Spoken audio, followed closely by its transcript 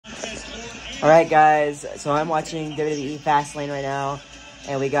Alright guys, so I'm watching WWE FASTLANE right now,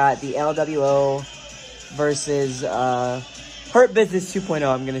 and we got the LWO versus Hurt Business 2.0,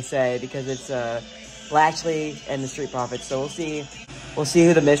 I'm gonna say, because it's Lashley and the Street Profits. So we'll see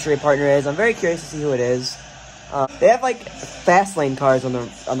who the mystery partner is. I'm very curious to see who it is. They have like FASTLANE cars on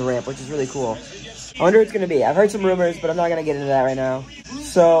the ramp, which is really cool. I wonder who it's gonna be. I've heard some rumors, but I'm not gonna get into that right now.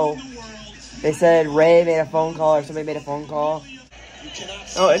 So they said Ray made a phone call, or somebody made a phone call.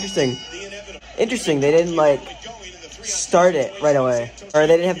 Oh, interesting. Interesting, they didn't, like, start it right away. Or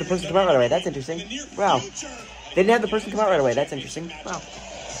they didn't have the person come out right away. That's interesting. Wow. They didn't have the person come out right away. That's interesting. Wow.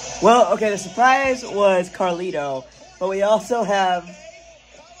 Well, okay, the surprise was Carlito, but we also have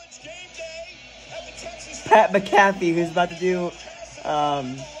Pat McAfee, who's about to do,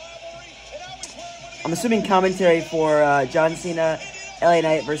 I'm assuming commentary for John Cena, LA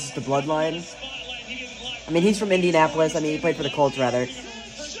Knight versus the Bloodline. I mean, he's from Indianapolis. I mean, he played for the Colts, rather.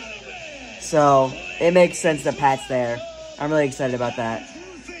 So, it makes sense that Pat's there. I'm really excited about that.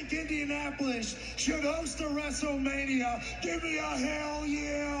 You think Indianapolis should host a WrestleMania? Give me a hell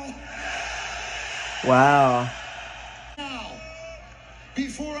yeah! Wow. Now,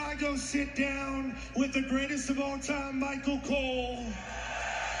 before I go sit down with the greatest of all time, Michael Cole,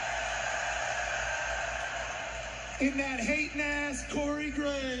 in that hating-ass Corey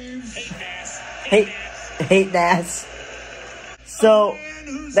Graves. Hate-ass. So,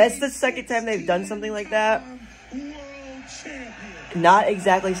 that's the second time they've done something like that. Not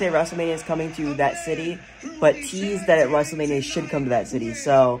exactly say WrestleMania is coming to that city, but tease that WrestleMania should come to that city.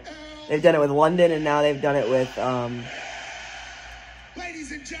 So, they've done it with London, and now they've done it with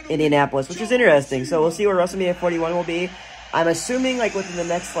Indianapolis, which is interesting. So, we'll see where WrestleMania 41 will be. I'm assuming, like, within the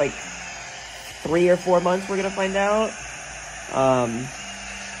next, like, 3 or 4 months, we're going to find out.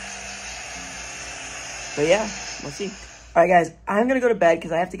 But yeah, we'll see. Alright guys, I'm gonna go to bed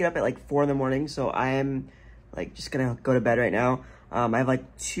because I have to get up at like 4 in the morning, so I am like just gonna go to bed right now. I have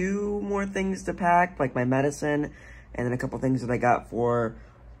like 2 more things to pack, like my medicine, and then a couple things that I got for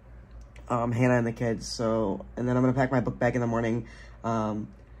Hannah and the kids. So, and then I'm gonna pack my book bag in the morning.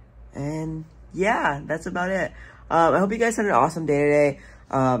 And yeah, that's about it. I hope you guys had an awesome day today.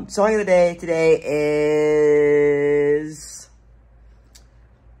 Song of the day today is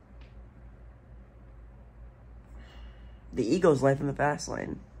The Eagles' Life in the Fast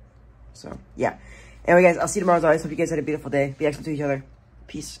Lane. So, yeah. Anyway, guys, I'll see you tomorrow as always. Hope you guys had a beautiful day. Be excellent to each other.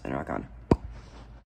 Peace and rock on.